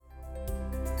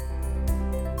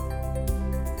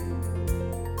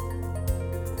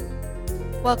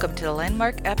Welcome to the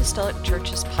Landmark Apostolic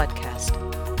Church's podcast.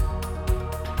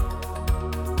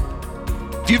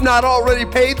 If you've not already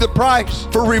paid the price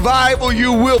for revival,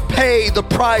 you will pay the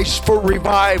price for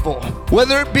revival.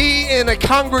 Whether it be in a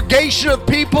congregation of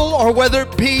people or whether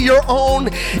it be your own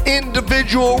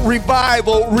individual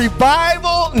revival,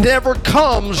 revival never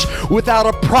comes without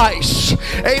a price.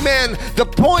 Amen. The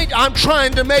point I'm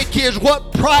trying to make is,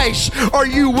 what price are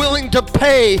you willing to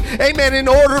pay, amen, in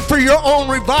order for your own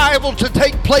revival to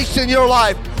take place in your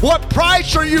life? What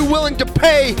price are you willing to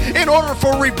pay in order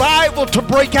for revival to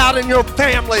break out in your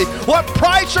family? What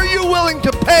price are you willing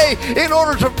to pay in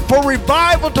order for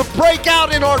revival to break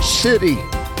out in our city?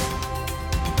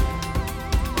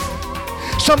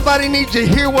 Somebody needs to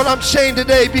hear what I'm saying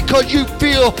today, because you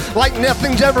feel like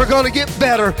nothing's ever going to get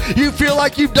better. You feel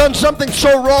like you've done something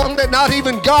so wrong that not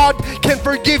even God can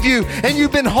forgive you. And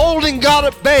you've been holding God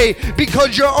at bay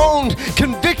because your own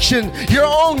conviction, your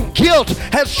own guilt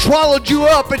has swallowed you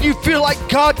up, and you feel like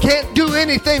God can't do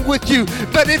anything with you.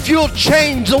 But if you'll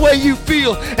change the way you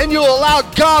feel and you'll allow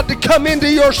God to come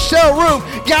into your cell room,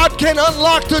 God can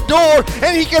unlock the door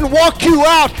and He can walk you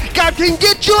out. God can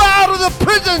get you out of the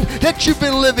prison that you've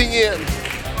been living in.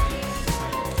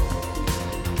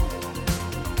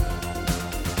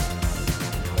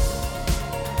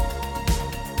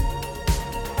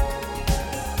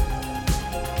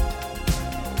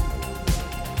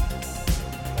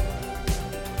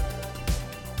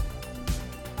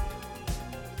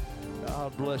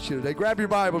 God bless you today. Grab your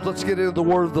Bibles. Let's get into the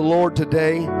Word of the Lord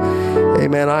today.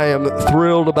 Amen. I am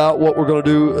thrilled about what we're going to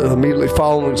do immediately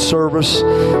following service.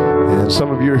 And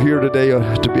some of you are here today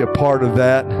to be a part of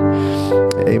that.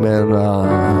 Amen.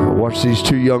 Watch these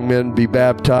two young men be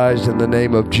baptized in the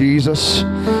name of Jesus.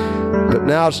 But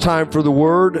now it's time for the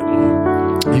Word.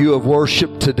 You have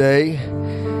worshiped today.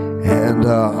 And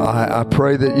I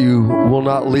pray that you will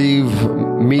not leave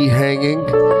me hanging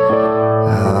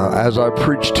as I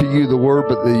preach to you the Word,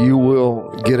 but that you will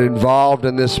get involved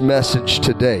in this message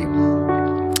today.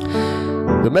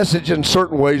 The message in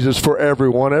certain ways is for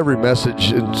everyone. Every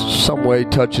message in some way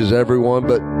touches everyone,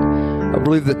 but I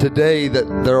believe that today that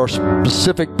there are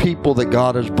specific people that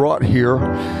God has brought here.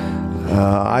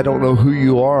 I don't know who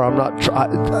you are. I'm not.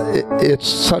 It's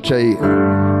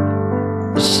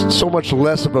so much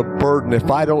less of a burden if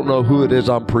I don't know who it is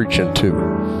I'm preaching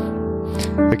to.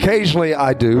 Occasionally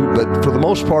I do, but for the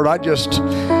most part,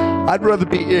 I'd rather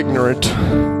be ignorant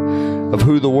of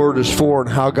who the Word is for and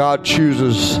how God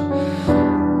chooses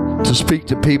to speak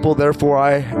to people. Therefore,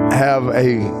 I have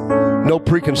no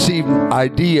preconceived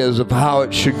ideas of how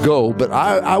it should go. But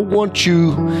I want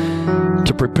you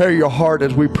to prepare your heart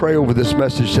as we pray over this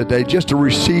message today, just to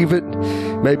receive it.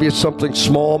 Maybe it's something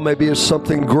small, maybe it's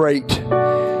something great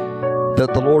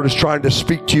that the Lord is trying to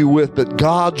speak to you with. But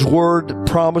God's Word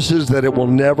promises that it will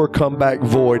never come back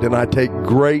void. And I take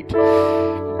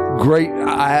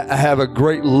I have a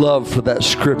great love for that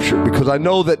scripture, because I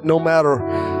know that no matter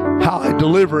how I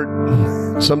deliver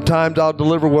it, sometimes I'll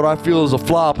deliver what I feel is a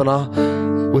flop, and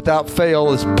without fail,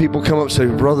 as people come up and say,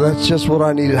 "Brother, that's just what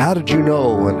I needed. How did you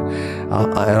know?" And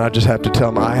I just have to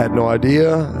tell them, I had no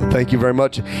idea. Thank you very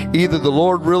much. Either the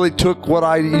Lord really took what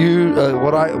I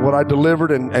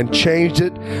delivered and changed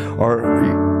it, or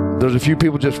there's a few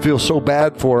people just feel so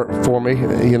bad for me,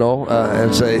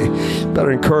 and say,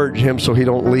 better encourage him so he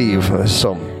don't leave.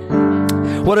 So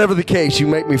whatever the case, you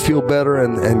make me feel better,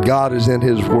 and God is in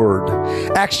His Word.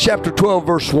 Acts chapter 12,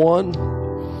 verse 1.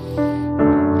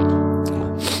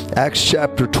 Acts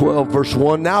chapter 12, verse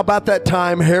 1. Now about that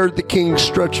time, Herod the king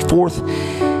stretched forth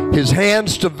his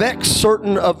hands to vex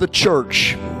certain of the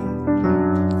church.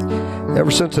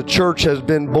 Ever since the church has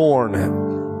been born,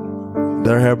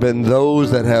 there have been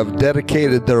those that have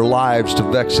dedicated their lives to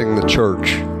vexing the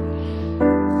church.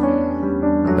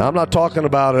 Now, I'm not talking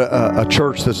about a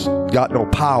church that's got no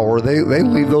power. They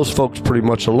leave those folks pretty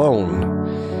much alone.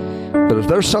 But if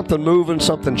there's something moving,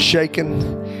 something shaking,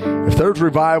 if there's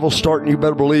revival starting, you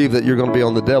better believe that you're going to be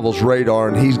on the devil's radar,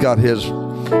 and he's got his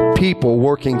people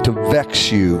working to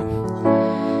vex you.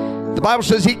 The Bible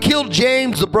says he killed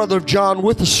James, the brother of John,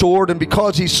 with a sword, and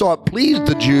because he saw it pleased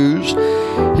the Jews,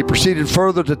 he proceeded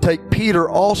further to take Peter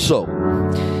also.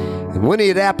 And when he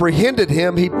had apprehended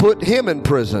him, he put him in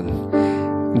prison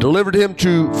and delivered him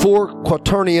to 4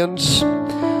 quaternions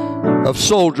of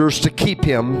soldiers to keep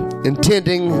him,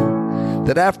 intending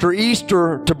that after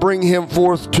Easter to bring him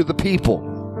forth to the people.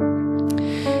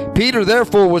 Peter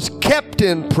therefore was kept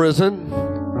in prison.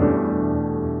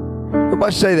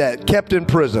 Everybody say that, kept in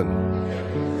prison.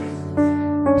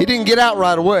 He didn't get out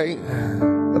right away.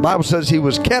 The Bible says he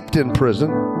was kept in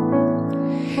prison.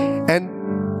 And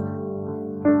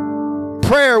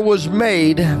prayer was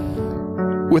made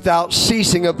without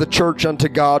ceasing of the church unto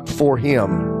God for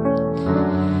him.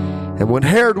 And when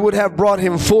Herod would have brought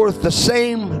him forth the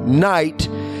same night,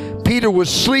 Peter was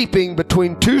sleeping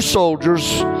between two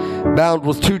soldiers, bound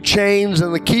with two chains,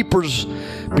 and the keepers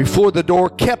before the door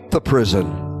kept the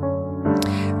prison.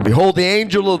 And behold, the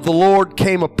angel of the Lord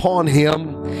came upon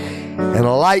him, and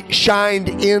a light shined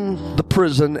in the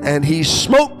prison, and he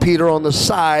smote Peter on the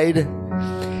side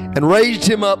and raised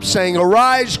him up, saying,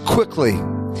 Arise quickly.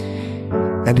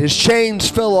 And his chains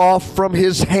fell off from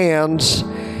his hands.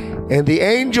 And the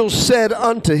angel said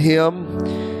unto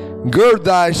him, Gird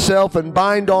thyself and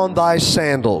bind on thy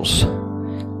sandals.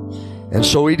 And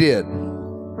so he did.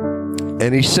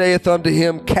 And he saith unto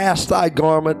him, Cast thy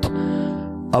garment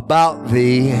about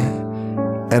thee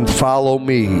and follow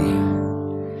me.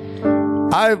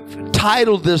 I've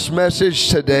titled this message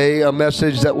today, a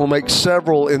message that will make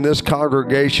several in this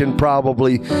congregation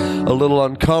probably a little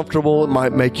uncomfortable. It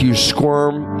might make you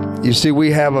squirm. You see, we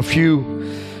have a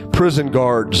few prison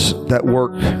guards that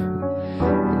work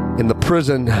in the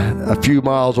prison a few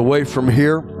miles away from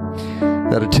here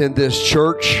that attend this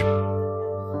church.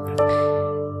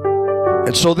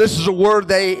 And so this is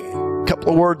a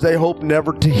couple of words they hope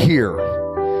never to hear.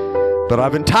 But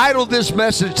I've entitled this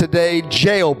message today,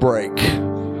 Jailbreak.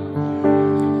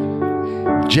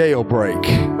 Jailbreak.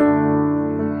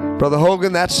 Brother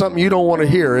Hogan, that's something you don't want to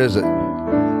hear, is it?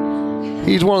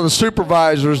 He's one of the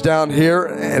supervisors down here,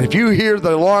 and if you hear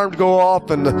the alarms go off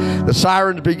and the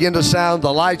sirens begin to sound,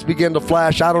 the lights begin to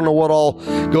flash, I don't know what all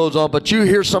goes on, but you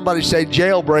hear somebody say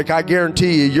jailbreak, I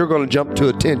guarantee you're going to jump to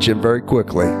attention very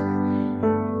quickly.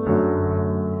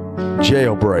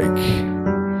 Jailbreak.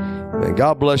 And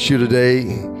God bless you today.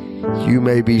 You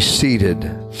may be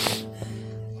seated.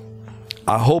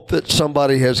 I hope that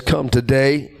somebody has come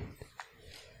today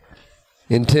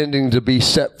intending to be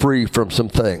set free from some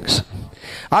things.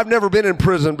 I've never been in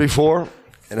prison before,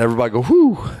 and everybody go,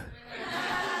 whew.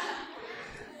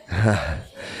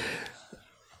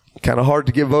 Kind of hard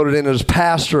to get voted in as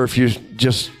pastor if you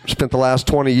just spent the last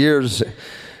 20 years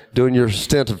doing your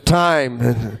stint of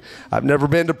time. I've never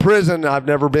been to prison. I've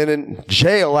never been in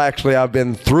jail. Actually, I've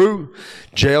been through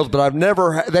jails, but I've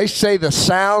never, they say the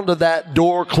sound of that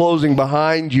door closing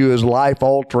behind you is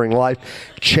life-altering,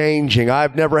 life-changing.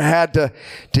 I've never had to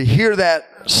hear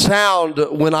that sound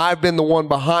when I've been the one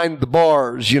behind the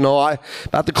bars. You know,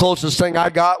 about the closest thing I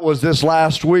got was this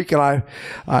last week, and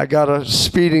I got a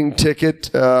speeding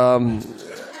ticket a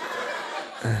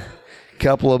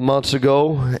couple of months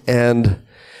ago, and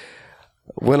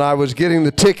when I was getting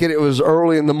the ticket, it was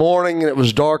early in the morning and it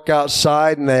was dark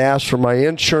outside, and they asked for my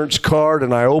insurance card,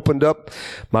 and I opened up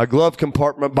my glove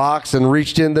compartment box and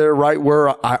reached in there right where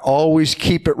I always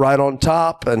keep it, right on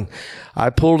top, and I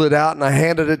pulled it out and I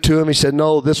handed it to him. He said,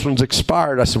 no, this one's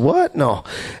expired. I said, what? No.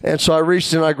 And so I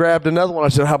reached in and I grabbed another one. I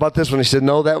said, how about this one? He said,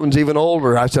 no, that one's even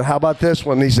older. I said, how about this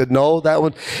one? He said, no, that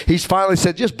one. He finally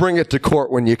said, just bring it to court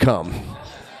when you come.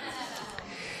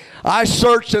 I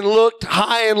searched and looked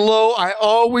high and low. I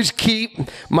always keep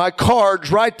my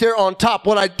cards right there on top.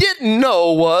 What I didn't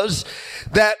know was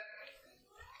that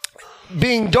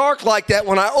being dark like that,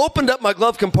 when I opened up my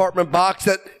glove compartment box,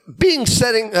 that being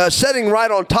setting right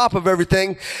on top of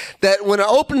everything, that when I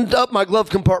opened up my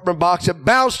glove compartment box, it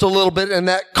bounced a little bit, and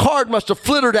that card must have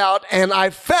flittered out, and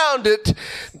I found it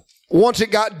once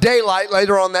it got daylight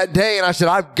later on that day, and I said,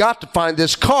 I've got to find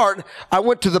this card. I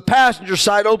went to the passenger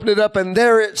side, opened it up, and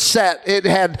there it sat. It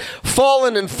had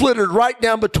fallen and flittered right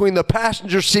down between the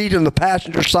passenger seat and the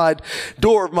passenger side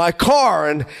door of my car.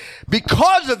 And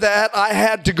because of that, I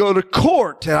had to go to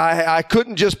court, and I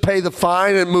couldn't just pay the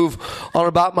fine and move on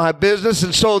about my business.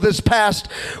 And so this past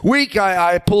week,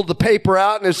 I pulled the paper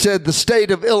out, and it said the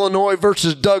state of Illinois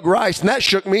versus Doug Rice, and that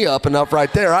shook me up enough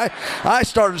right there. I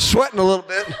started sweating a little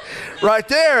bit right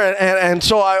there, and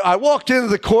so I walked into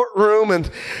the courtroom and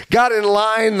got in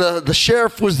line. The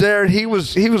sheriff was there, and he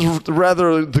was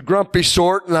rather the grumpy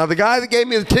sort. Now, the guy that gave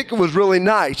me the ticket was really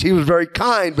nice. He was very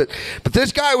kind, but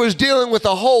this guy was dealing with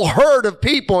a whole herd of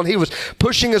people, and he was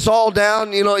pushing us all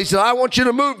down. You know, he said, I want you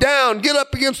to move down, get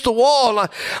up against the wall. And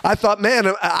I thought,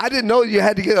 man, I didn't know you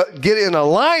had to get in a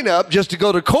lineup just to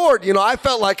go to court. You know, I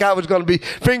felt like I was going to be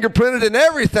fingerprinted and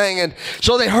everything. And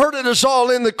so they herded us all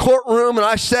in the courtroom, and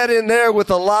I sat in there with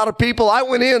a lot of people. I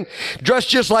went in dressed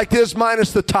just like this,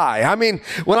 minus the tie. I mean,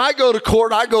 when I go to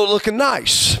court, I go looking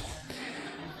nice.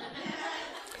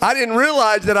 I didn't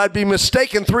realize that I'd be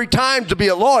mistaken 3 times to be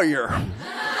a lawyer.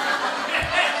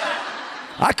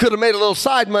 I could have made a little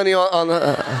side money on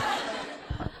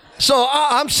So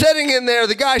I'm sitting in there.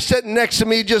 The guy sitting next to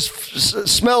me just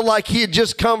smelled like he had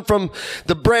just come from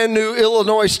the brand new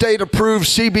Illinois State approved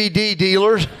CBD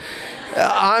dealers.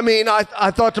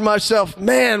 I thought to myself,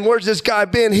 man, where's this guy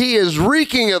been? He is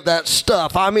reeking of that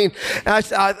stuff. And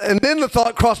then the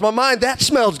thought crossed my mind, that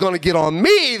smell's going to get on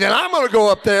me. Then I'm going to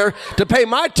go up there to pay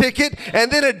my ticket.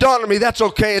 And then it dawned on me, that's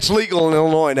okay. It's legal in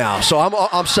Illinois now, so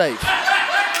I'm safe.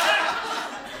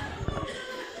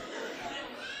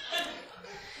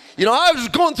 You know, I was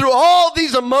going through all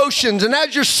these emotions, and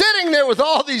as you're sitting there with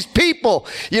all these people,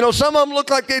 you know, some of them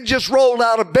look like they just rolled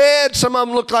out of bed. Some of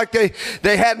them look like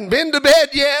they hadn't been to bed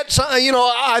yet. So, you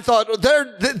know, I thought,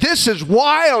 this is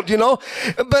wild, you know.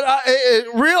 But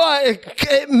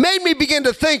it made me begin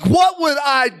to think, what would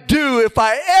I do if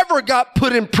I ever got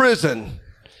put in prison?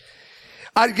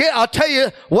 I'll tell you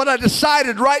what I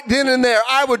decided right then and there.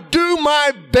 I would do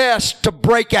my best to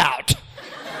break out.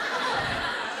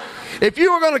 If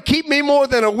you were going to keep me more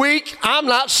than a week, I'm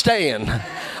not staying.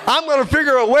 I'm going to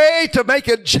figure a way to make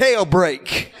a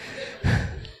jailbreak.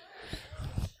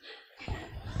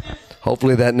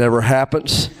 Hopefully that never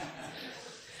happens.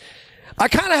 I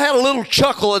kind of had a little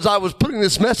chuckle as I was putting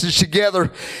this message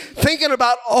together, thinking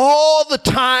about all the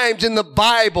times in the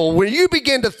Bible when you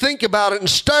begin to think about it and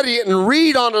study it and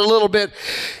read on it a little bit,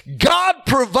 God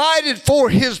provided for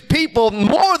his people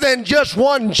more than just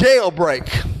one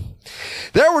jailbreak.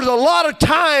 There was a lot of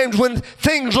times when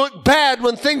things looked bad,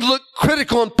 when things looked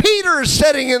critical, and Peter is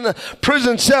sitting in the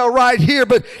prison cell right here,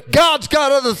 but God's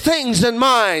got other things in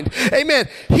mind. Amen.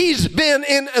 He's been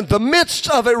in the midst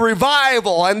of a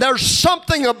revival, and there's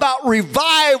something about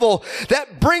revival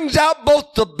that brings out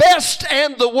both the best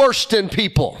and the worst in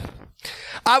people.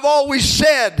 I've always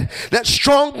said that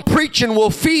strong preaching will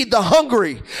feed the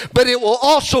hungry, but it will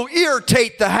also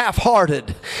irritate the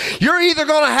half-hearted. You're either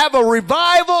going to have a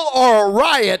revival or a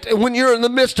riot when you're in the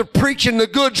midst of preaching the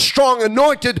good, strong,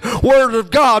 anointed Word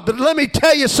of God. But let me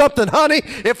tell you something, honey.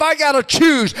 If I got to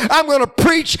choose, I'm going to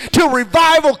preach till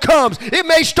revival comes. It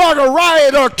may start a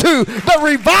riot or two, but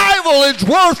revival is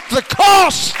worth the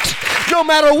cost, no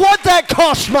matter what that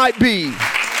cost might be.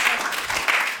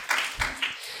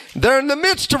 They're in the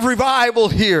midst of revival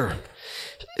here.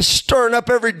 It's stirring up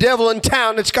every devil in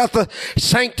town. It's got the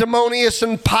sanctimonious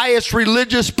and pious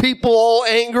religious people all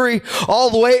angry, all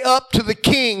the way up to the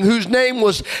king whose name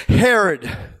was Herod.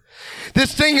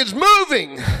 This thing is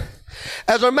moving.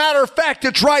 As a matter of fact,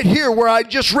 it's right here where I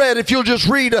just read, if you'll just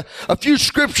read a few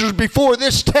scriptures before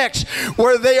this text,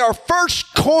 where they are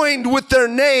first coined with their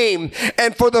name,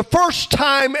 and for the first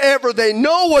time ever, they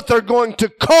know what they're going to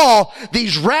call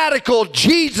these radical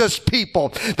Jesus people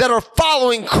that are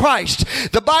following Christ.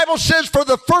 The Bible says for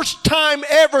the first time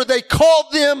ever, they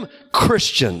called them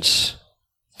Christians.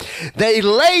 They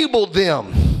labeled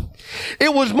them.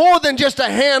 It was more than just a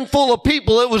handful of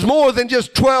people. It was more than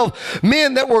just 12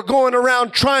 men that were going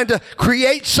around trying to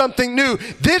create something new.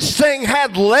 This thing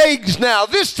had legs now.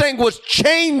 This thing was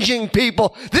changing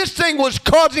people. This thing was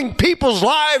causing people's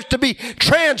lives to be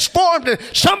transformed. And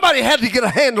somebody had to get a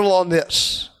handle on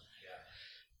this.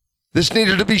 This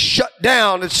needed to be shut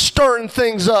down. It's stirring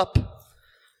things up.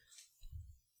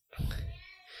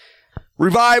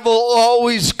 Revival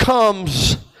always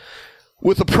comes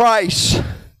with a price.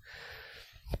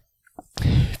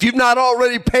 If you've not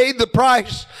already paid the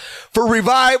price for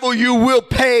revival, you will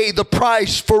pay the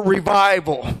price for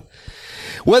revival.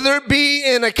 Whether it be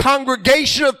in a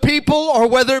congregation of people or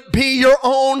whether it be your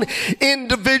own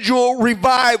individual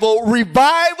revival,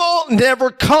 revival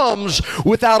never comes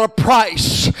without a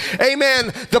price.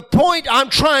 Amen. The point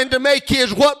I'm trying to make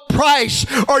is, what price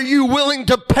are you willing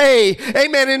to pay,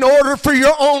 amen, in order for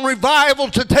your own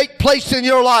revival to take place in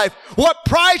your life? What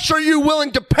price are you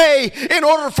willing to pay in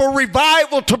order for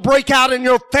revival to break out in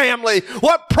your family?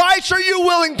 What price are you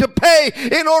willing to pay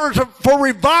in order for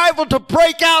revival to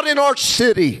break out in our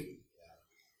city?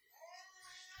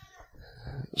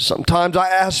 Sometimes I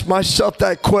ask myself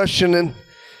that question, and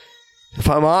if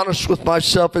I'm honest with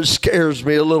myself, it scares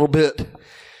me a little bit.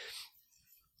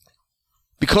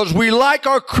 Because we like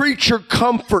our creature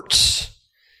comforts.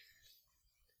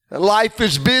 And life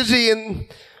is busy, and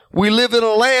we live in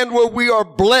a land where we are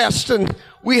blessed, and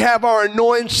we have our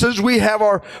annoyances, we have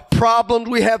our problems,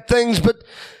 we have things, but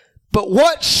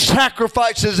what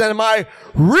sacrifices am I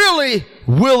really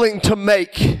willing to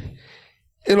make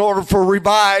in order for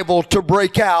revival to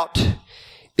break out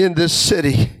in this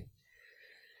city?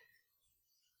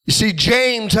 You see,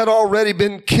 James had already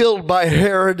been killed by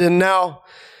Herod, and now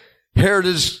Herod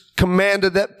has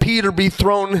commanded that Peter be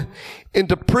thrown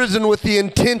into prison with the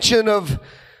intention of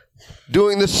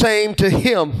doing the same to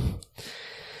him.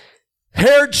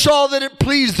 Herod saw that it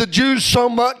pleased the Jews so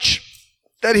much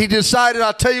that he decided,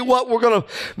 I'll tell you what, we're going to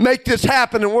make this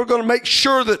happen, and we're going to make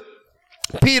sure that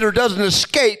Peter doesn't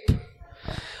escape.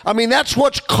 I mean, that's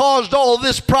what's caused all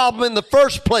this problem in the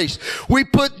first place. We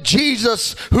put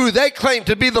Jesus, who they claim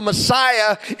to be the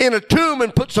Messiah, in a tomb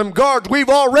and put some guards. We've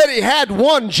already had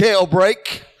one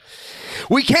jailbreak.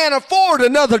 We can't afford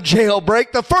another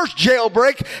jailbreak. The first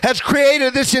jailbreak has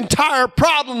created this entire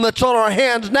problem that's on our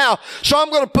hands now. So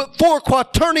I'm going to put 4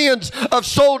 quaternions of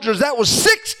soldiers. That was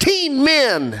 16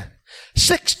 men,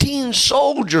 16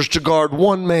 soldiers to guard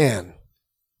one man.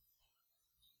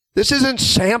 This isn't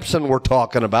Samson we're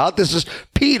talking about. This is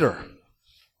Peter.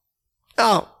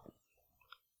 Now,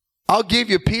 I'll give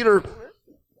you Peter.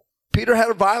 Peter had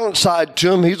a violent side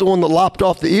to him. He's the one that lopped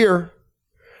off the ear.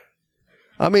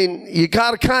 I mean, you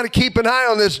got to kind of keep an eye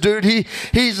on this dude.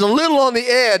 He's a little on the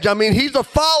edge. I mean, he's a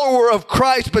follower of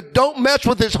Christ, but don't mess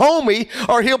with his homie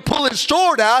or he'll pull his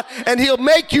sword out and he'll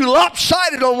make you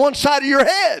lopsided on one side of your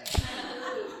head.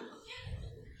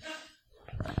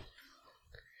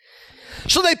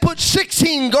 So they put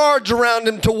 16 guards around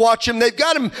him to watch him. They've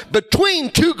got him between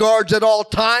 2 guards at all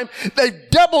time. They've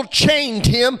double chained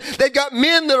him. They've got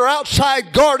men that are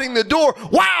outside guarding the door.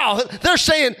 Wow, they're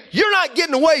saying, you're not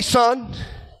getting away, son.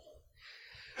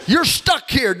 You're stuck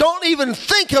here. Don't even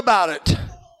think about it.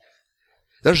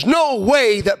 There's no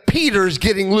way that Peter is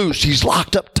getting loose. He's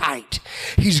locked up tight.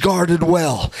 He's guarded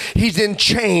well. He's in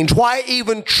chains. Why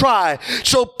even try?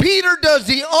 So Peter does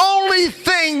the only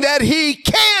thing that he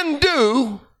can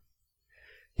do.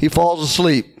 He falls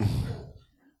asleep.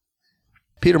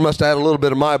 Peter must have had a little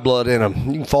bit of my blood in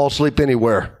him. You can fall asleep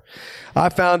anywhere. I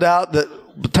found out that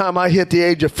by the time I hit the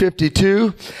age of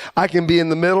 52, I can be in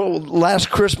the middle. Last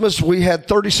Christmas, we had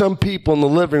 30-some people in the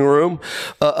living room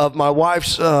of my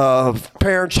wife's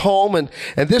parents' home, and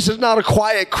this is not a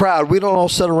quiet crowd. We don't all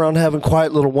sit around having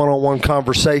quiet little one-on-one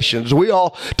conversations. We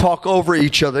all talk over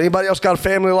each other. Anybody else got a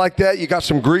family like that? You got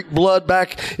some Greek blood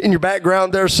back in your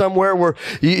background there somewhere where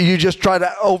you just try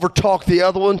to overtalk the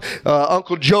other one?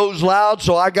 Uncle Joe's loud,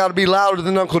 so I got to be louder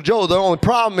than Uncle Joe. The only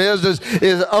problem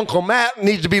is Uncle Matt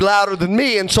needs to be louder than me.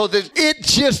 And so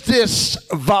it's just this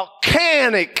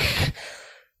volcanic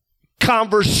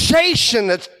conversation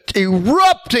that's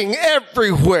erupting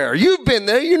everywhere. You've been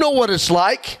there. You know what it's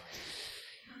like.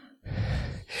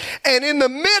 And in the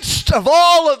midst of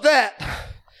all of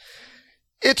that,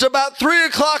 it's about 3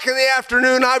 o'clock in the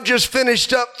afternoon. I've just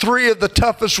finished up 3 of the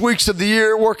toughest weeks of the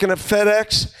year working at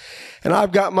FedEx. And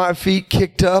I've got my feet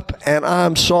kicked up, and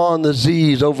I'm sawing the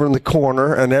Z's over in the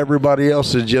corner, and everybody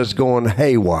else is just going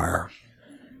haywire.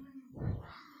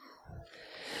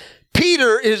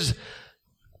 Peter is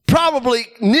probably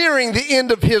nearing the end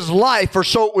of his life, or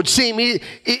so it would seem.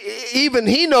 Even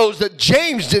he knows that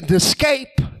James didn't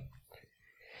escape.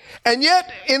 And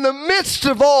yet, in the midst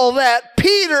of all that,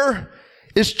 Peter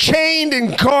is chained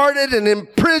and guarded and in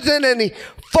prison, and he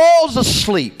falls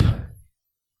asleep.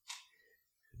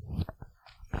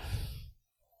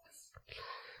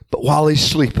 But while he's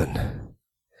sleeping,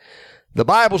 the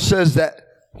Bible says that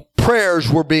prayers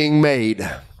were being made.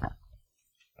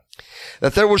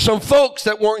 That there were some folks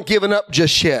that weren't giving up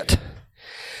just yet.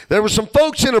 There were some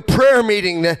folks in a prayer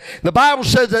meeting. The Bible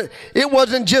says that it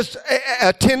wasn't just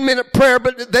a 10-minute prayer,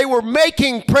 but they were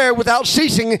making prayer without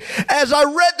ceasing. As I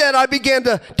read that, I began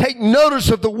to take notice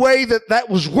of the way that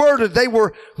was worded. They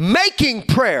were making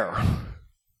prayer.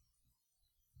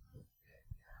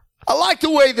 I like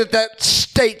the way that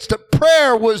states that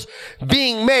prayer was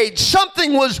being made.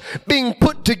 Something was being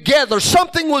put together.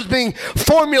 Something was being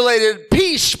formulated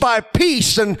piece by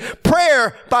piece and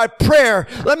prayer by prayer.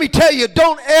 Let me tell you,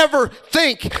 don't ever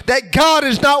think that God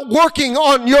is not working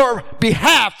on your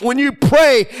behalf when you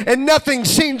pray and nothing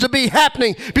seems to be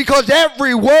happening, because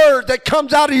every word that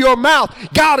comes out of your mouth,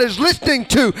 God is listening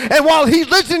to. And while He's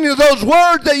listening to those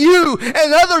words that you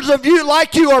and others of you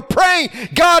like you are praying,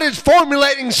 God is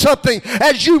formulating something.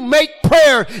 As you make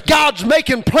prayer, God's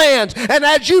making plans. And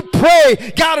as you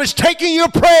pray, God is taking your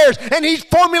prayers and He's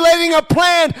formulating a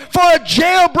plan for a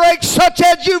jailbreak such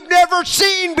as you've never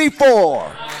seen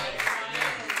before.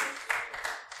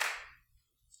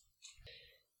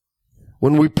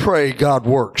 When we pray, God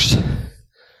works.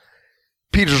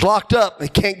 Peter's locked up. He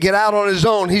can't get out on his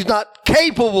own. He's not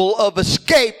capable of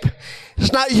escape.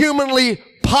 It's not humanly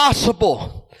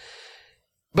possible.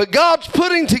 But God's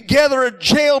putting together a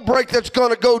jailbreak that's going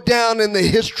to go down in the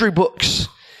history books.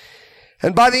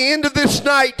 And by the end of this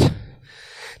night,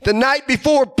 the night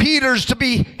before Peter's to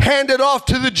be handed off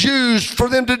to the Jews for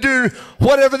them to do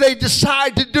whatever they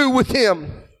decide to do with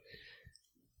him,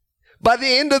 By the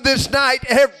end of this night,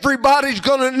 everybody's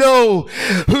going to know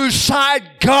whose side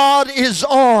God is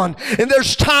on. And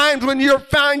there's times when you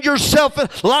find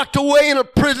yourself locked away in a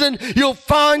prison. You'll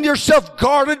find yourself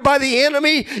guarded by the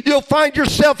enemy. You'll find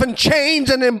yourself in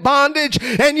chains and in bondage.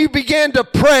 And you begin to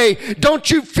pray. Don't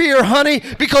you fear, honey,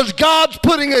 because God's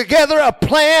putting together a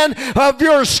plan of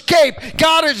your escape.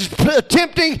 God is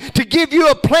attempting to give you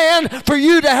a plan for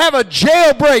you to have a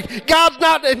jailbreak. God's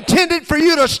not intended for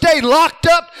you to stay locked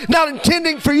up, not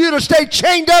intending for you to stay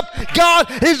chained up.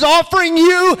 God is offering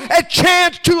you a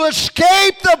chance to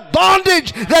escape the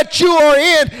bondage that you are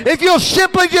in. If you'll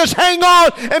simply just hang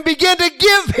on and begin to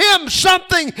give Him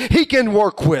something He can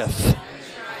work with. That's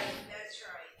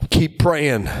right. Keep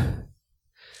praying.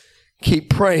 Keep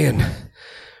praying.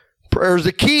 Prayer is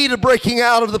the key to breaking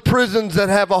out of the prisons that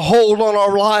have a hold on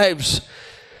our lives.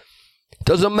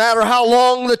 Doesn't matter how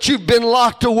long that you've been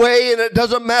locked away, and it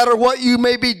doesn't matter what you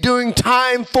may be doing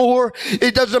time for.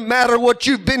 It doesn't matter what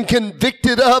you've been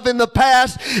convicted of in the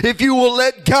past. If you will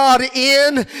let God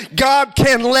in, God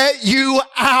can let you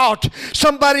out.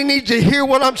 Somebody needs to hear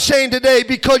what I'm saying today,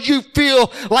 because you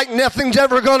feel like nothing's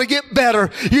ever going to get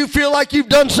better. You feel like you've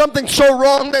done something so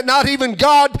wrong that not even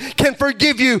God can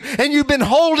forgive you. And you've been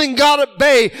holding God at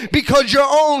bay because your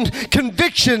own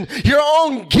conviction, your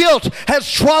own guilt has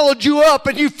swallowed you up,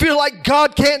 and you feel like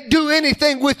God can't do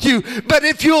anything with you. But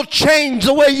if you'll change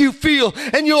the way you feel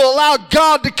and you'll allow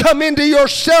God to come into your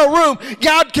cell room,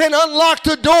 God can unlock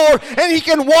the door and He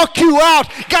can walk you out.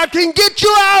 God can get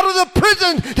you out of the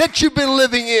prison that you've been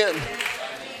living in.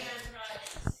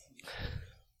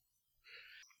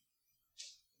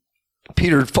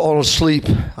 Peter had fallen asleep.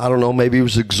 I don't know, maybe he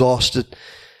was exhausted.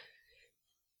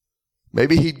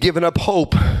 Maybe he'd given up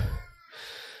hope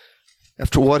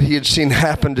after what he had seen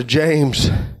happen to James.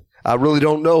 I really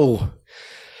don't know.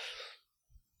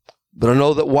 But I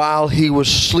know that while he was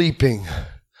sleeping,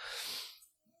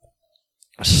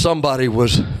 somebody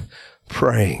was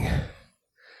praying.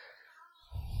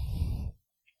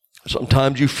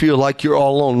 Sometimes you feel like you're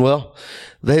all alone. Well,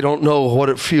 they don't know what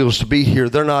it feels to be here.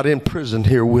 They're not in prison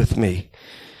here with me.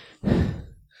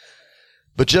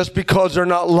 But just because they're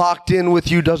not locked in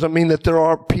with you doesn't mean that there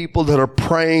aren't people that are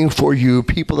praying for you,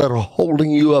 people that are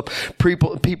holding you up,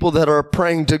 people that are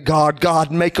praying to God. God,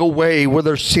 make a way where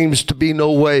there seems to be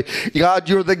no way. God,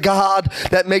 you're the God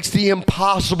that makes the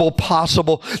impossible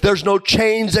possible. There's no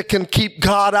chains that can keep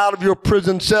God out of your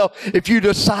prison cell if you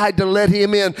decide to let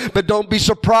Him in. But don't be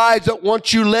surprised that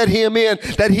once you let Him in,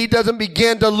 that He doesn't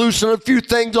begin to loosen a few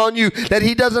things on you, that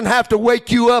He doesn't have to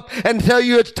wake you up and tell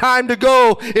you it's time to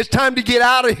go, it's time to get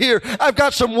out of here. I've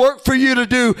got some work for you to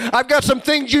do. I've got some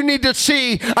things you need to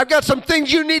see. I've got some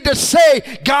things you need to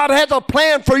say. God has a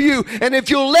plan for you, and if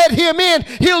you'll let Him in,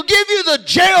 He'll give you the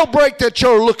jailbreak that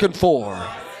you're looking for.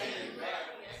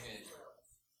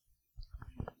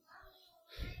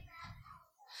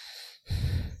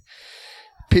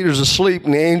 Peter's asleep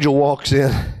and the angel walks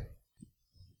in.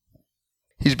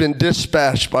 He's been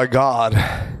dispatched by God.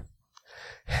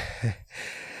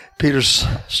 Peter's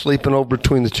sleeping over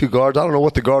between the two guards. I don't know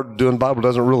what the guard was doing. The Bible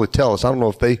doesn't really tell us. I don't know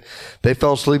if they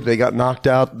fell asleep, they got knocked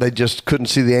out, they just couldn't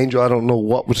see the angel. I don't know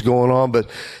what was going on, but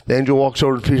the angel walks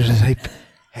over to Peter and says,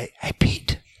 Hey,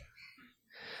 Pete.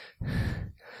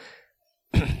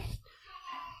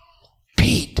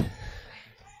 Pete.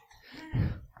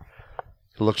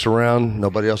 He looks around,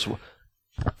 nobody else.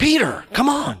 Peter, come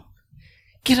on.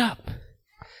 Get up.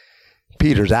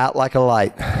 Peter's out like a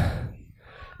light.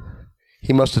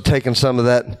 He must have taken some of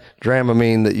that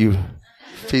Dramamine that you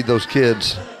feed those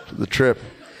kids for the trip.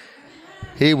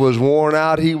 He was worn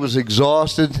out. He was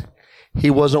exhausted.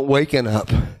 He wasn't waking up.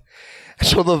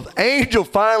 So the angel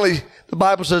finally, the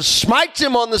Bible says, smites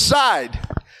him on the side,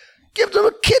 gives him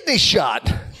a kidney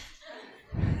shot.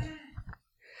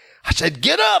 I said,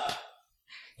 get up,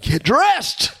 get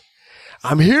dressed.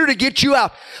 I'm here to get you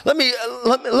out. Let me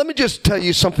just tell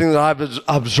you something that I've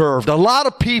observed. A lot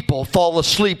of people fall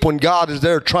asleep when God is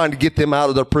there trying to get them out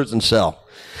of their prison cell.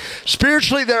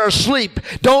 Spiritually, they're asleep.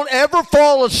 Don't ever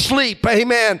fall asleep,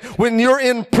 amen, when you're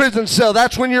in prison cell.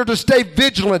 That's when you're to stay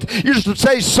vigilant. You're to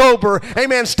stay sober,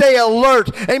 amen, stay alert,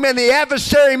 amen. The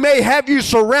adversary may have you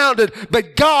surrounded,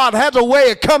 but God has a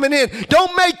way of coming in.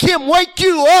 Don't make him wake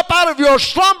you up out of your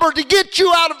slumber to get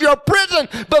you out of your prison,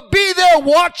 but be there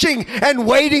watching and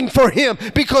waiting for him,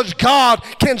 because God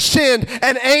can send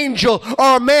an angel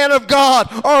or a man of God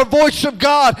or a voice of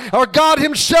God, or God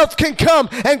himself can come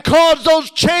and cause those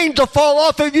chains to fall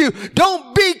off of you.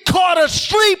 Don't be caught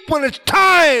asleep when it's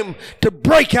time to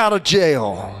break out of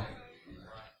jail.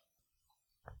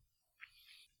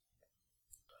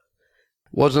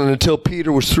 Wasn't until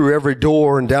Peter was through every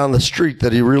door and down the street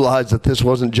that he realized that this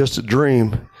wasn't just a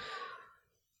dream.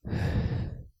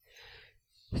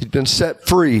 He'd been set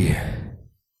free.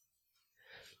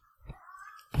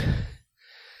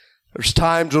 There's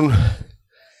times when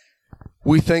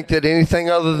we think that anything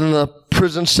other than the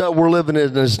prison cell we're living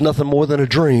in is nothing more than a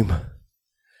dream.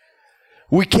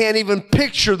 We can't even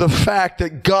picture the fact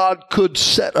that God could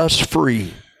set us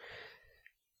free.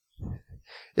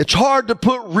 It's hard to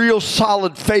put real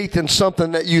solid faith in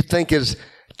something that you think is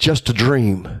just a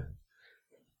dream.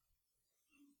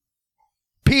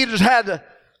 Peter's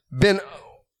been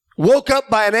woke up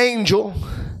by an angel,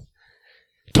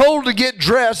 told to get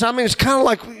dressed. I mean, it's kind of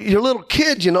like your little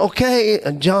kid, you know. Okay,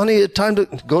 Johnny, it's time to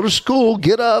go to school.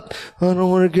 Get up. I don't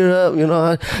want to get up. You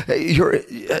know,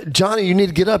 Johnny, you need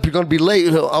to get up. You're going to be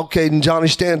late. Okay, and Johnny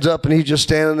stands up, and he's just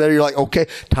standing there. You're like, okay,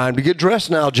 time to get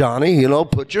dressed now, Johnny. You know,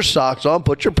 put your socks on,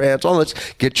 put your pants on.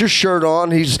 Let's get your shirt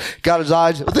on. He's got his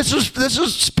eyes. This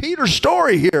is Peter's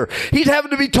story here. He's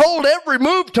having to be told every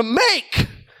move to make.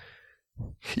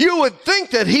 You would think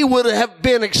that he would have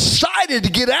been excited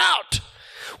to get out.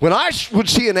 When I would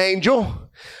see an angel,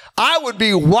 I would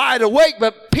be wide awake.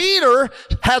 But Peter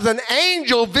has an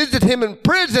angel visit him in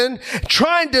prison,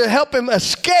 trying to help him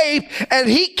escape, and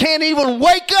he can't even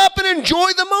wake up and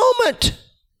enjoy the moment.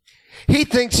 He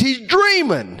thinks he's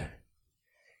dreaming.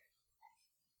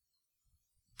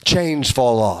 Chains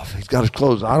fall off. He's got his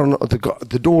clothes. I don't know.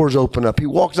 The doors open up. He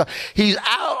walks out. He's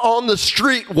out on the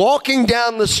street, walking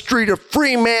down the street, a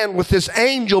free man with this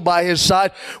angel by his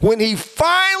side, when he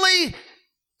finally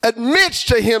admits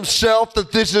to himself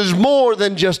that this is more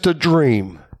than just a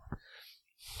dream.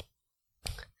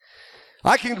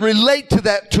 I can relate to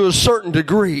that to a certain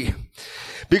degree,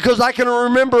 because I can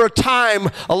remember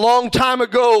a long time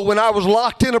ago when I was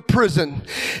locked in a prison.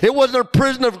 It wasn't a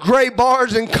prison of gray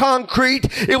bars and concrete.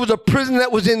 It was a prison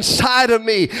that was inside of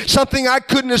me. Something I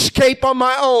couldn't escape on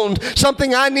my own.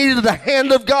 Something I needed the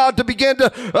hand of God to begin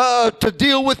to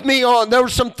deal with me on. There were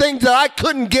some things that I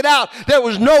couldn't get out. There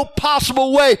was no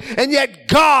possible way. And yet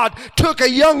God took a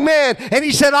young man and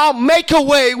he said, I'll make a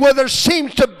way where there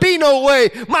seems to be no way.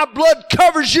 My blood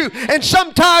covers you. And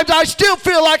sometimes I still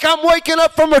feel like I'm waking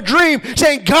up from a dream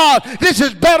saying, God, this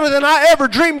is better than I ever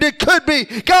dreamed it could be.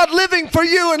 God, living for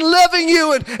you and loving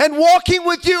you and walking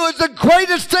with you is the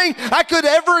greatest thing I could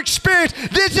ever experience.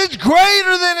 This is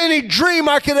greater than any dream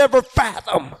I could ever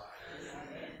fathom.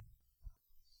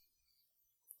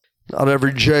 Not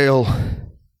every jail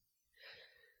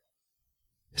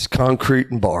is concrete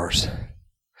and bars.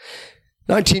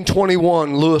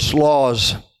 1921, Lewis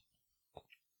Laws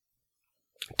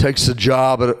takes the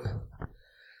job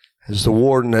as the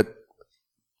warden at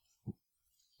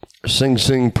Sing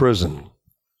Sing prison.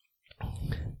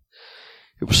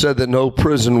 It was said that no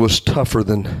prison was tougher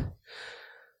than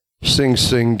Sing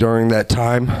Sing during that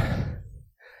time.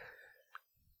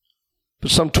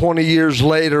 But some 20 years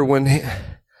later, when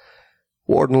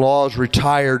Warden Laws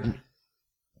retired,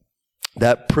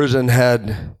 that prison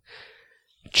had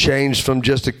changed from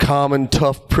just a common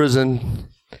tough prison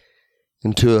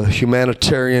into a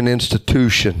humanitarian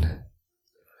institution.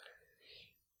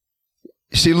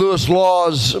 You see, Lewis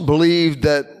Laws believed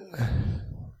that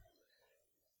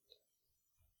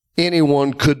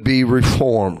anyone could be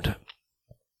reformed.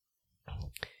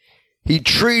 He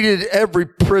treated every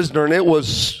prisoner, and it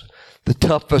was the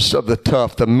toughest of the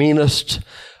tough, the meanest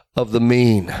of the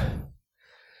mean.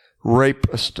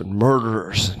 Rapists and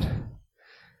murderers and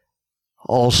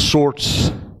all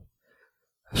sorts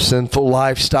of sinful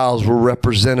lifestyles were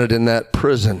represented in that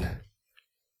prison.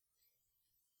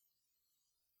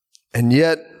 And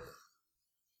yet,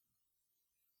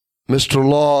 Mr.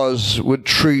 Laws would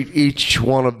treat each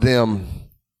one of them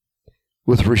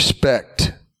with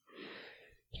respect,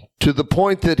 to the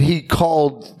point that he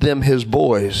called them his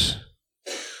boys.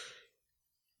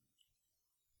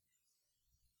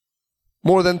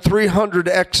 More than 300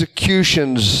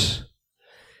 executions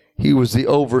he was the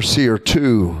overseer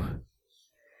to,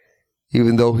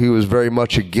 even though he was very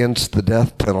much against the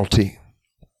death penalty.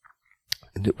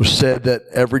 And it was said that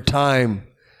every time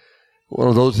one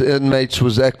of those inmates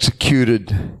was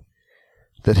executed,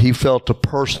 that he felt a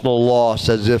personal loss,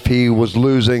 as if he was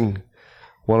losing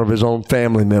one of his own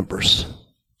family members.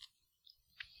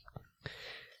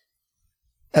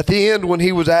 At the end, when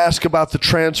he was asked about the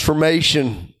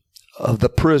transformation of the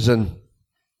prison,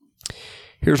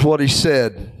 here's what he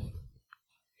said: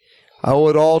 I owe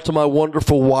it all to my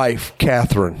wonderful wife,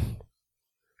 Catherine,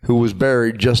 who was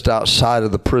buried just outside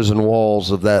of the prison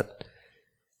walls of that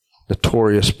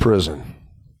notorious prison.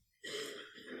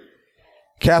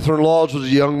 Catherine Laws was a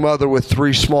young mother with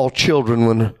 3 small children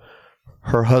when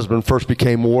her husband first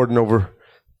became warden over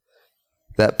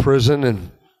that prison,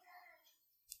 and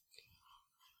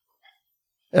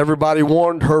everybody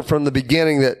warned her from the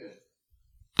beginning that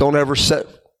don't ever set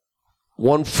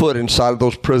one foot inside of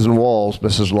those prison walls,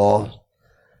 Mrs. Law.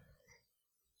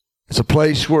 It's a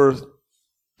place where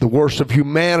the worst of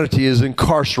humanity is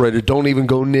incarcerated. Don't even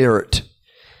go near it.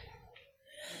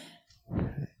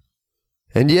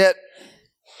 And yet,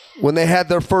 when they had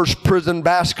their first prison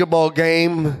basketball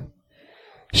game,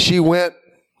 she went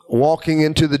walking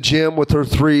into the gym with her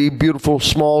 3 beautiful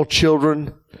small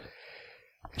children.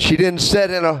 She didn't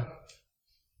sit in a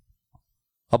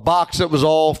box that was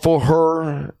all for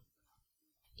her,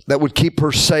 that would keep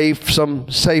her safe, some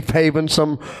safe haven,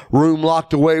 some room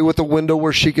locked away with a window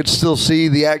where she could still see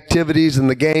the activities and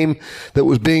the game that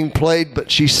was being played.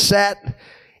 But she sat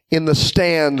in the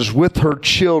stands with her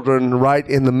children right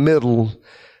in the middle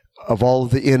of all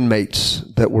of the inmates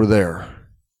that were there.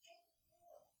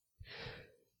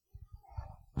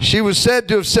 She was said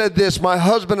to have said this: "My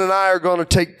husband and I are going to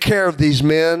take care of these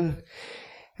men,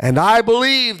 and I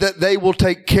believe that they will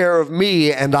take care of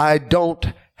me, and I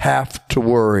don't have to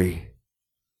worry."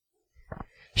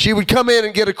 She would come in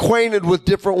and get acquainted with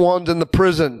different ones in the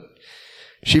prison.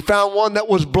 She found one that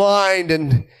was blind,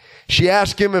 and she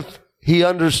asked him if he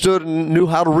understood and knew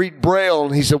how to read Braille,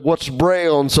 and he said, "What's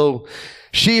Braille?" And so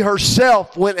she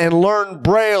herself went and learned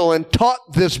Braille and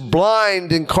taught this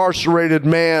blind, incarcerated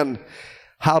man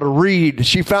how to read.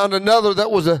 She found another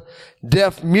that was a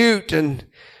deaf mute, and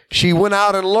she went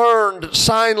out and learned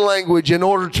sign language in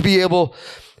order to be able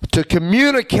to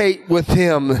communicate with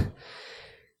him.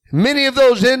 Many of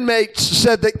those inmates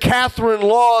said that Catherine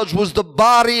Laws was the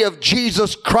body of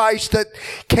Jesus Christ that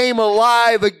came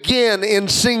alive again in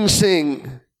Sing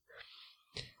Sing,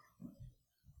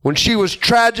 when she was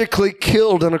tragically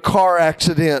killed in a car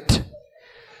accident.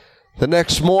 The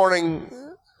next morning,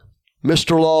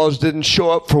 Mr. Laws didn't show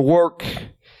up for work.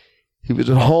 He was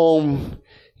at home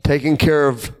taking care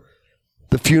of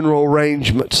the funeral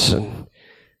arrangements, and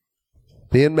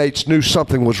the inmates knew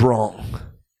something was wrong,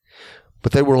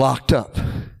 but they were locked up.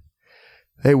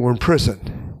 They were in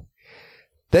prison.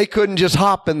 They couldn't just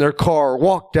hop in their car,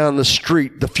 walk down the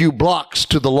street, the few blocks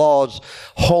to the Laws'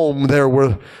 home there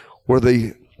where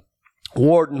the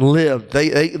warden lived.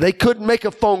 They couldn't make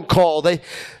a phone call.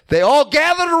 They all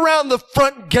gathered around the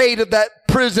front gate of that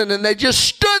prison, and they just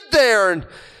stood there, and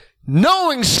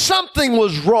knowing something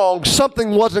was wrong,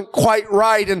 something wasn't quite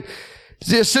right. And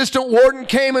the assistant warden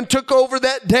came and took over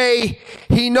that day.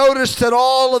 He noticed that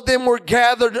all of them were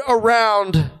gathered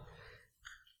around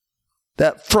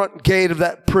that front gate of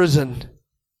that prison.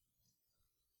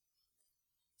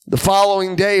 The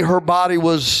following day, her body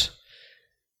was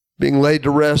being laid to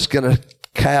rest in a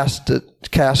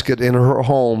casket in her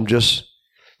home, just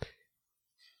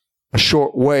a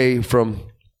short way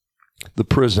from the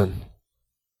prison.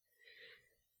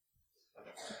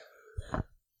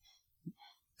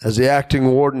 As the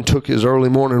acting warden took his early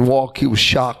morning walk, he was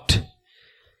shocked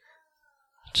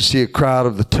to see a crowd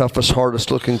of the toughest,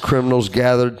 hardest looking criminals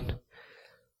gathered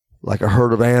like a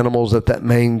herd of animals at that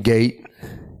main gate.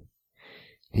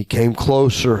 He came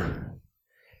closer.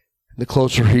 The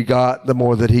closer he got, the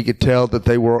more that he could tell that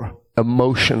they were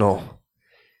emotional.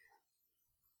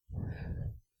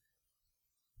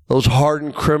 Those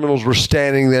hardened criminals were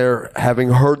standing there having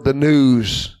heard the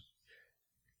news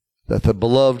that the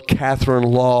beloved Catherine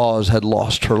Laws had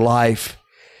lost her life.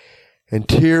 And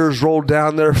tears rolled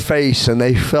down their face, and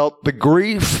they felt the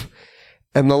grief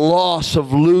and the loss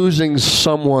of losing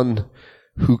someone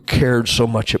who cared so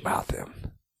much about them.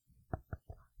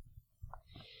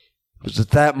 It was at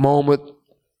that moment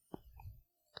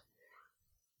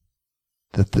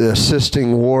that the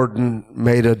assisting warden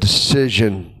made a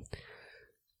decision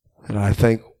that I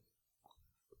think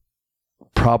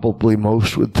probably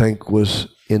most would think was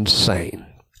insane.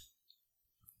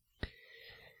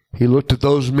 He looked at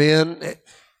those men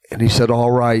and he said, "All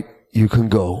right, you can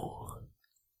go.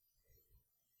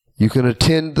 You can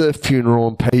attend the funeral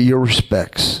and pay your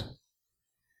respects.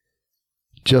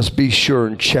 Just be sure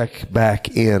and check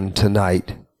back in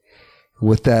tonight."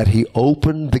 With that, he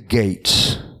opened the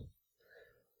gates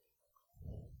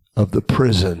of the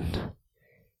prison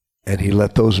and he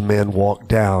let those men walk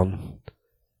down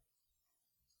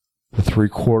the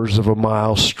 3/4 of a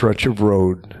mile stretch of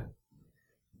road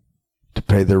to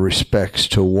pay their respects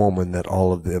to a woman that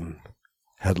all of them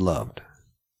had loved.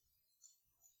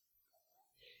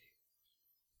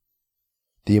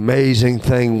 The amazing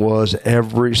thing was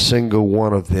every single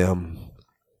one of them,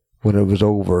 when it was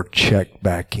over, checked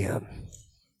back in.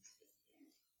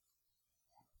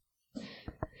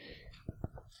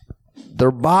 their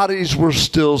bodies were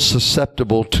still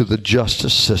susceptible to the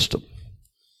justice system.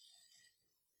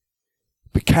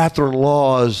 But Catherine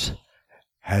Laws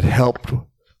had helped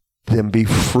them be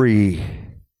free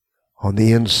on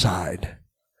the inside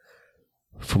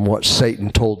from what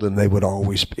Satan told them they would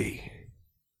always be.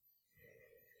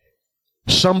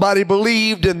 Somebody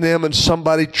believed in them, and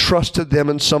somebody trusted them,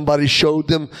 and somebody showed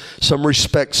them some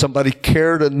respect. Somebody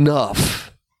cared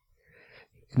enough,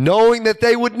 knowing that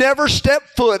they would never step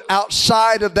foot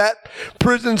outside of that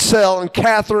prison cell. And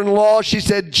Catherine Law, she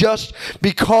said, just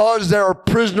because they're a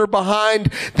prisoner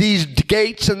behind these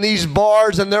gates and these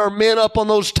bars, and there are men up on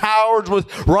those towers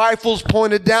with rifles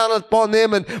pointed down upon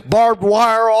them and barbed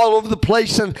wire all over the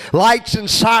place and lights and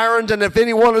sirens, and if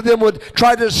any one of them would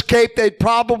try to escape, they'd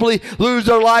probably lose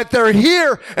their life. They're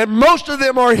here, and most of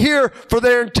them are here for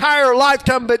their entire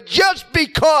lifetime, but just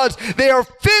because they are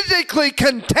physically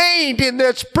contained in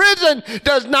this prison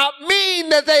does not mean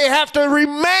that they have to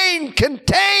remain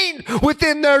contained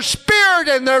within their spirit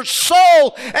and their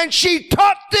soul. And she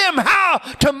taught them how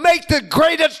to make the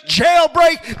greatest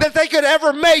jailbreak that they could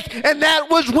ever make, and that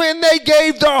was when they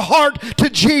gave their heart to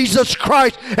Jesus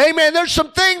Christ. Amen. There's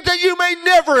some things that you may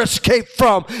never escape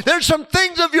from. There's some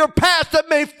things of your past that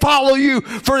may follow you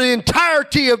for the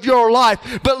entirety of your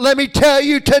life. But let me tell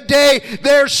you today,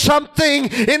 there's something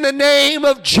in the name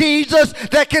of Jesus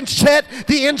that can set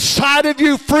the inside of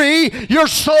you free. Your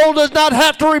soul does not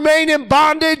have to remain in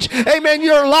bondage. Amen.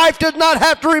 Your life does not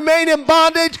have to remain in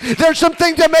bondage. There's some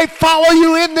things that may follow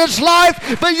you in this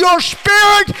life, but your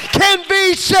spirit can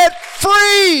be set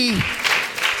free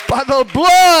by the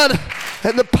blood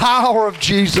and the power of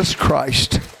Jesus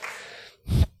Christ.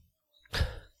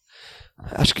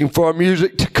 Asking for our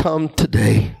music to come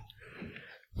today.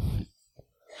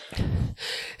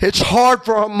 It's hard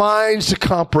for our minds to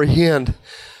comprehend.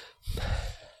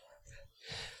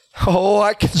 Oh,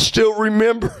 I can still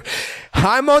remember.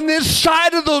 I'm on this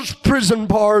side of those prison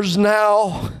bars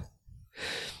now.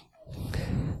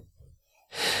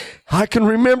 I can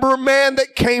remember a man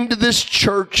that came to this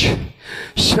church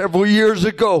several years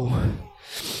ago.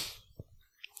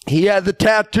 He had the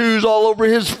tattoos all over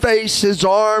his face, his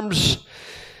arms.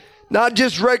 Not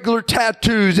just regular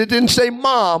tattoos. It didn't say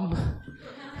mom.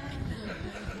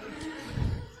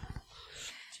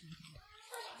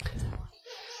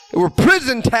 They were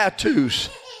prison tattoos.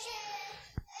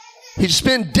 He'd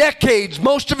spent decades,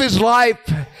 most of his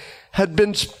life had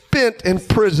been spent in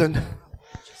prison.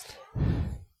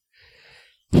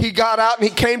 He got out and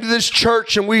he came to this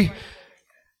church, and we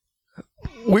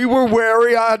were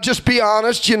wary. I'll just be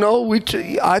honest,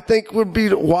 I think we'd be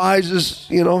wise as,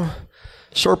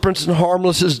 serpents and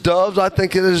harmless as doves. I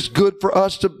think it is good for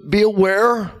us to be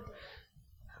aware.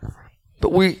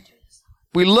 But we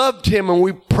loved him, and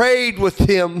we prayed with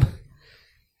him.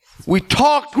 We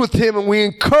talked with him, and we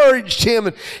encouraged him,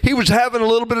 and he was having a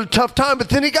little bit of a tough time, but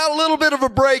then he got a little bit of a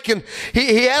break, and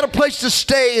he had a place to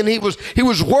stay, and he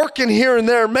was working here and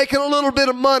there, making a little bit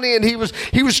of money, and he was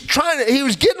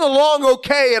getting along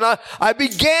okay. And I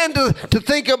began to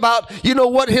think about,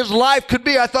 what his life could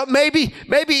be. I thought maybe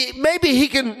he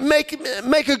can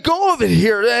make a go of it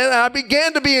here. And I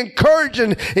began to be encouraged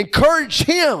and encourage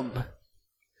him.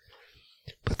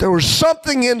 But there was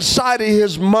something inside of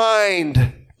his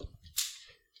mind.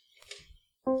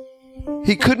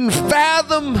 He couldn't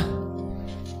fathom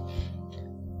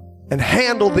and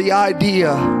handle the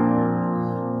idea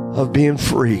of being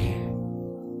free.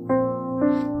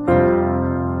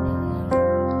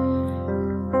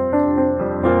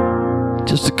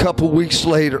 Just a couple weeks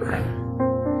later,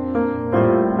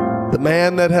 the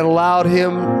man that had allowed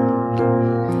him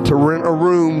to rent a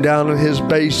room down in his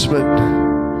basement,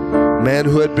 a man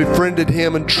who had befriended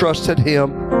him and trusted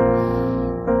him,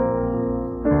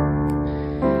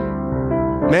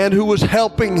 man who was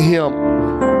helping him,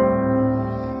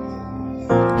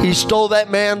 he stole that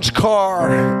man's car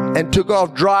and took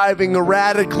off driving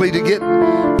erratically to get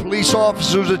police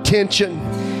officers' attention.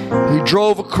 He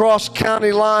drove across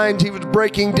county lines. He was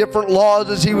breaking different laws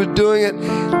as he was doing it.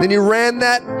 Then he ran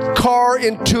that car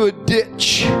into a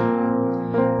ditch.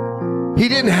 He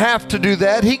didn't have to do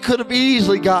that. He could have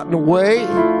easily gotten away.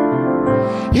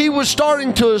 He was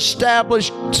starting to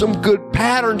establish some good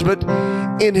patterns, but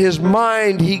in his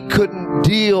mind, he couldn't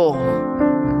deal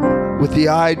with the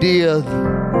idea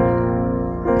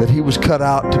that he was cut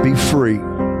out to be free,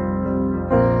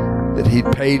 that he'd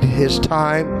paid his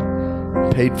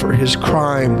time, paid for his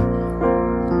crime.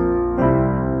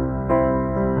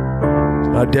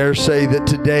 I dare say that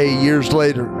today, years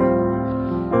later,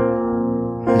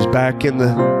 he's back in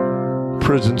the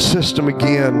prison system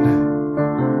again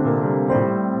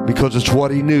because it's what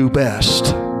he knew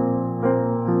best.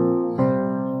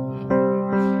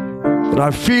 And I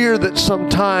fear that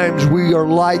sometimes we are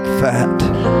like that.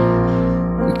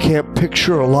 We can't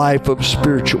picture a life of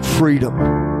spiritual freedom.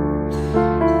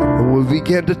 And we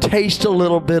begin to taste a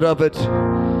little bit of it,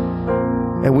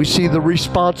 and we see the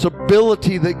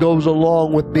responsibility that goes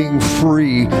along with being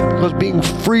free. Because being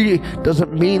free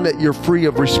doesn't mean that you're free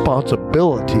of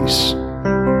responsibilities,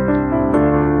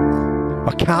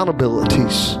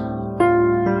 accountabilities.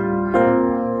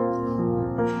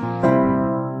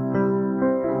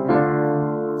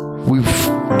 We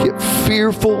get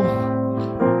fearful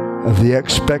of the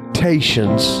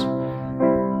expectations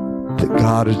that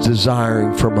God is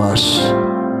desiring from us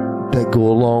that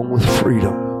go along with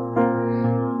freedom.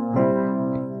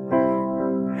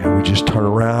 And we just turn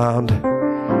around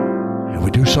and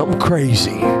we do something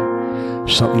crazy.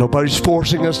 Something nobody's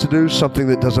forcing us to do, something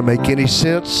that doesn't make any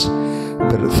sense,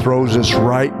 but it throws us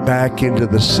right back into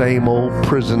the same old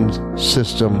prison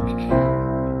system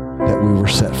that we were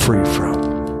set free from.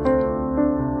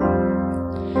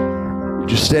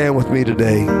 Would you stand with me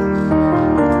today?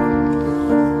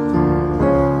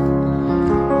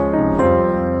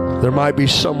 There might be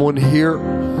someone here.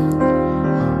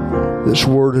 This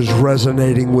word is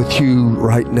resonating with you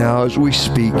right now as we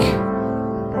speak.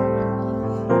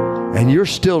 And you're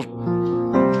still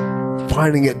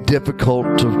finding it difficult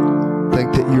to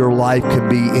think that your life can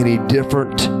be any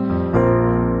different,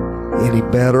 any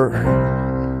better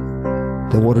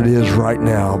than what it is right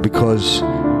now, because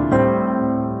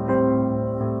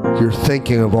you're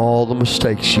thinking of all the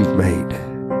mistakes you've made.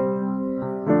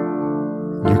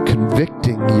 You're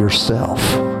convicting yourself.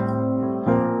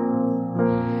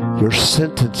 You're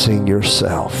sentencing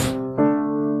yourself.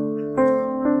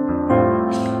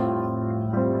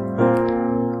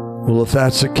 Well, if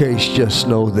that's the case, just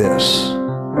know this.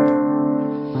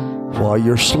 While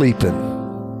you're sleeping,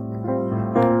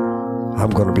 I'm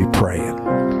going to be praying.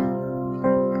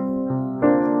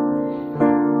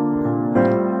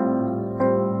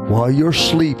 While you're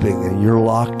sleeping and you're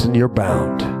locked and you're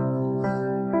bound,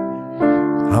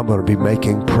 I'm going to be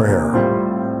making prayer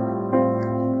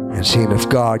and seeing if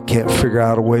God can't figure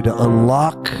out a way to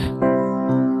unlock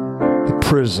the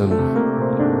prison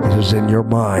that is in your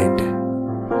mind.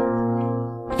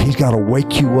 If He's got to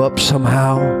wake you up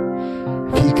somehow,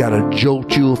 if He's got to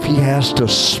jolt you, if He has to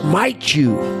smite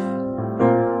you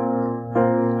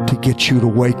to get you to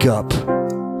wake up,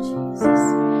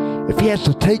 if He has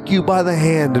to take you by the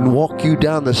hand and walk you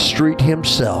down the street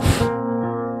Himself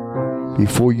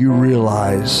before you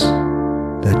realize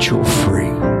that you're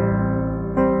free,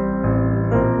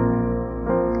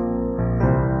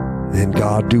 then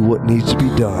God, do what needs to be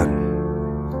done,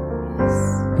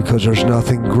 because there's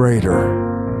nothing greater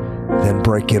than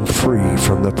breaking free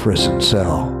from the prison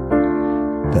cell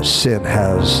that sin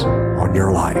has on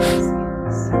your life.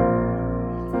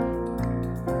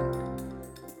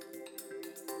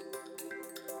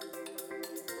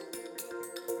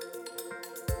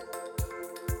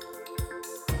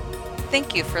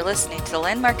 Thank you for listening to the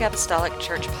Landmark Apostolic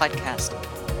Church podcast.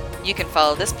 You can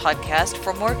follow this podcast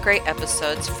for more great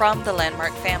episodes from the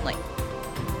Landmark family.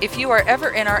 If you are ever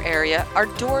in our area, our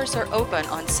doors are open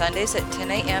on Sundays at 10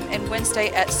 a.m. and Wednesday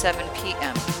at 7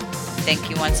 p.m. Thank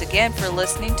you once again for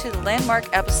listening to the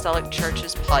Landmark Apostolic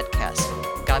Church's podcast.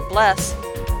 God bless.